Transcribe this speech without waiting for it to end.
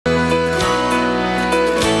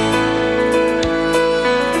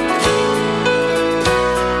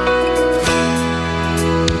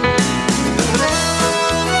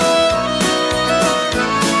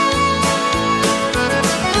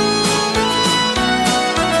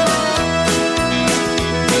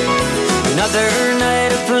Another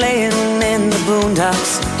night of playing in the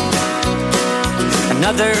boondocks,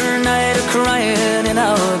 another night of crying in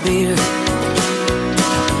our beer,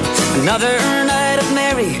 another night of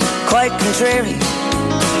merry, quite contrary,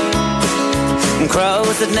 and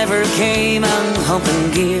crowds that never came and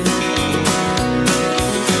humping gear.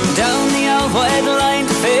 Down the old white line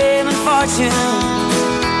to fame and fortune,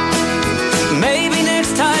 maybe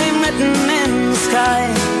next time written in the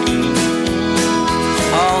sky.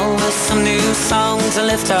 Always some new song to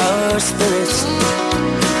lift our spirits,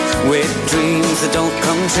 with dreams that don't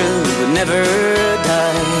come true but never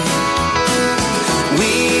die.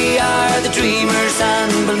 We are the dreamers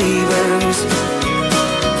and believers,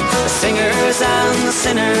 the singers and the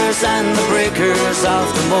sinners and the breakers of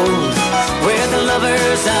the mold. We're the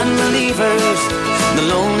lovers and believers, the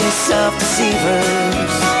lonely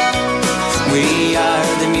self-deceivers. We are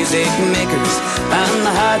the music makers and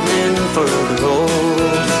the hard men for the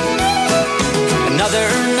road. Another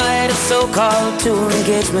night of so-called tour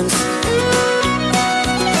engagements,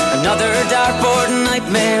 another dartboard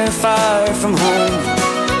nightmare far from home.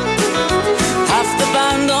 Half the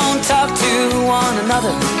band don't talk to one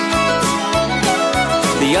another,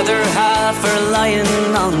 the other half are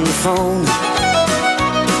lying on the phone.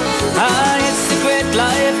 Ah, it's a great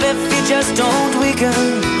life if you just don't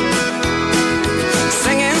weaken,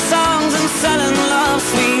 singing songs and selling love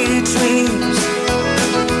sweet dreams.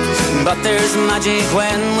 But there's magic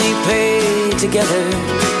when we play together.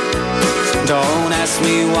 Don't ask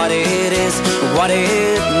me what it is, what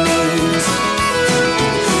it means.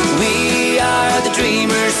 We are the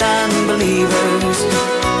dreamers and believers,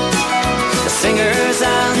 the singers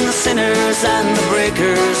and the sinners and the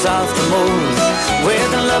breakers of the mold. We're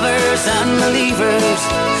the lovers and believers,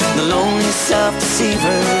 the lonely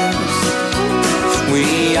self-deceivers.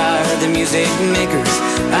 We are the music makers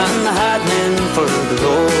and the hard men for the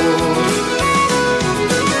road.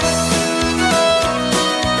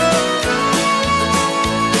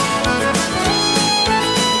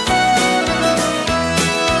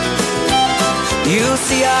 You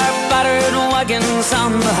see our battered wagons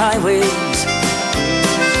on the highways,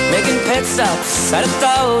 making pit stops at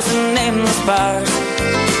 1,000 nameless bars.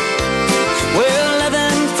 We're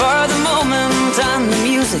living for the moment and the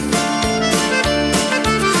music,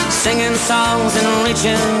 singing songs and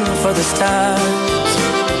reaching for the stars.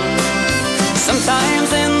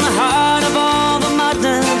 Sometimes in the heart of all the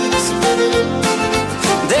madness,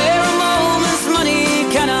 there are moments money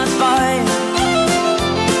cannot buy,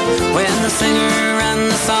 when the singer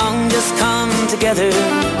and the song just come together,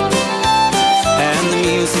 and the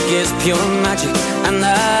music is pure magic, and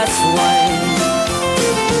that's why.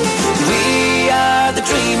 We are the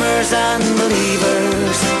dreamers and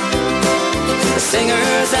believers, the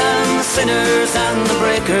singers and the sinners and the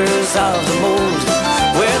breakers of the mold.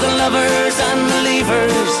 We're the lovers and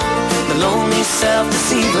believers, the lonely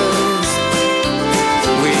self-deceivers.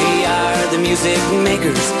 We are the music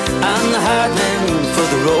makers and the hard men for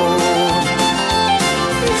the road.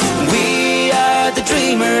 We are the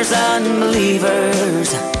dreamers and believers,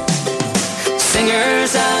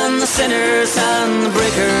 singers and the sinners and the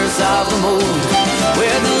breakers of the mold.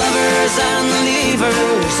 We're the lovers and the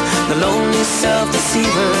believers, the lonely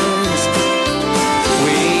self-deceivers.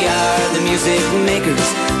 We are the music makers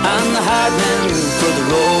and the hard men for the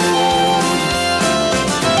road.